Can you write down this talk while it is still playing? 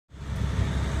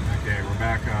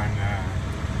back on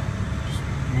just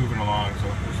moving along. So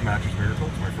this Mattress Miracle,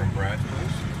 it's my friend Brad's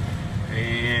place,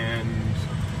 and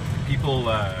people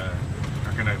are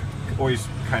gonna always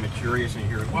kind of curious and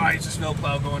you hear, why is the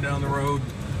snowplow going down the road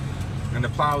and the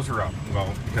plows are up?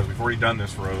 Well, because we've already done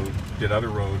this road, did other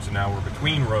roads, and now we're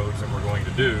between roads that we're going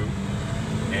to do,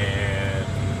 and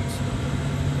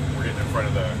we're getting in front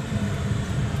of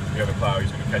the other plow. He's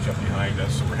going to catch up behind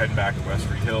us, so we're heading back to West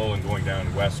Street Hill and going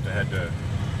down west to head to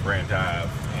Brant Ave,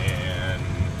 and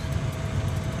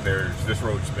this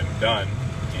road's been done,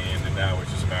 and now it's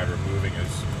just a matter of moving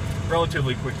as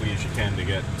relatively quickly as you can to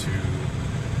get to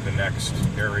the next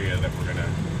area that we're going to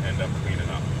end up cleaning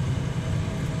up.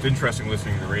 It's interesting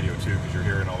listening to the radio too, because you're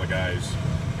hearing all the guys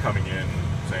coming in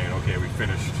saying, okay, we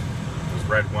finished. This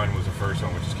red one was the first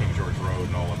one, which is King George Road,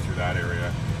 and all up through that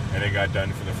area, and it got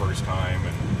done for the first time,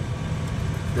 and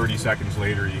 30 seconds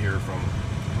later you hear from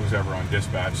who's ever on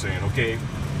dispatch saying, okay,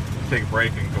 take a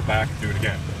break and go back and do it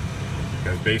again.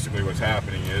 Because basically what's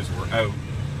happening is we're out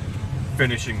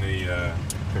finishing the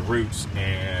routes,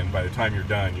 and by the time you're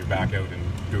done, you're back out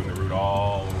and doing the route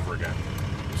all over again.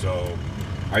 So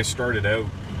I started out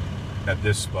at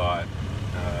this spot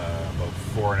about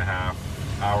 4.5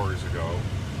 hours ago.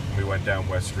 We went down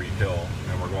West Street Hill,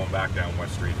 and we're going back down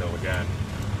West Street Hill again.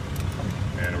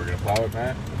 And we're going to plow it,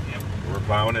 Matt? Yep. We're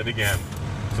plowing it again.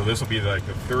 So this will be like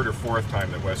the third or fourth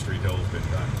time that West Street Hill has been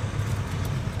done.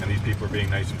 And these people are being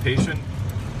nice and patient.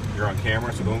 You're on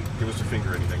camera, so don't give us a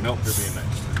finger or anything. Nope, they're being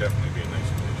nice. They're definitely being nice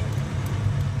and patient.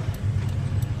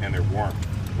 And they're warm,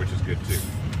 which is good too.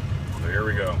 So here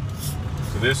we go.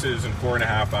 So this is in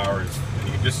 4.5 hours, and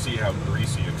you can just see how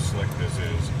greasy and slick this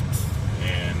is.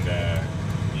 And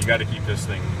you got to keep this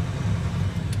thing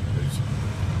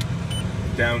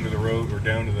down to the road or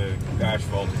down to the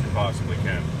asphalt as you possibly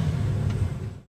can.